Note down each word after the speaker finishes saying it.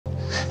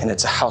and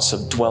it's a house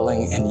of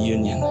dwelling and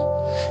union.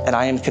 And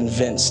I am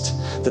convinced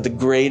that the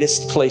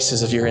greatest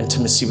places of your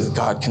intimacy with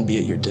God can be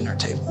at your dinner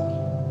table.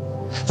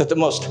 That the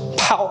most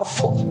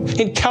powerful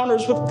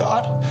encounters with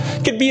God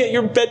can be at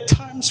your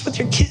bedtimes with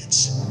your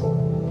kids.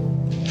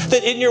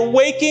 That in your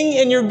waking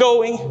and your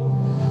going,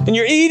 and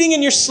your eating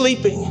and your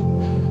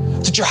sleeping,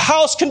 that your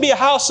house can be a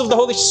house of the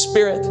Holy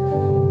Spirit.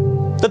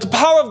 That the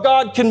power of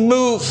God can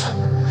move.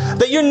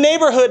 That your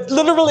neighborhood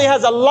literally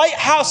has a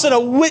lighthouse and a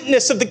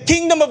witness of the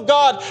kingdom of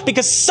God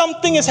because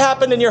something has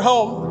happened in your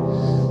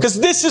home. Because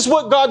this is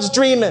what God's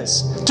dream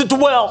is, to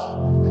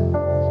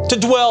dwell. To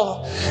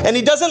dwell. And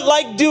he doesn't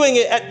like doing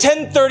it at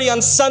 10:30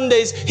 on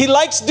Sundays. He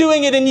likes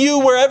doing it in you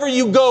wherever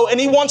you go. And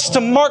he wants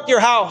to mark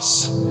your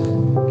house.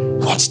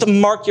 He wants to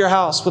mark your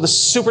house with a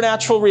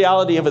supernatural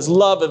reality of his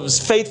love, of his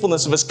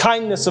faithfulness, of his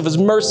kindness, of his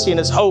mercy, and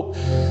his hope.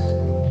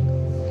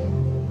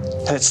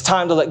 And it's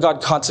time to let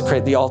God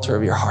consecrate the altar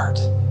of your heart.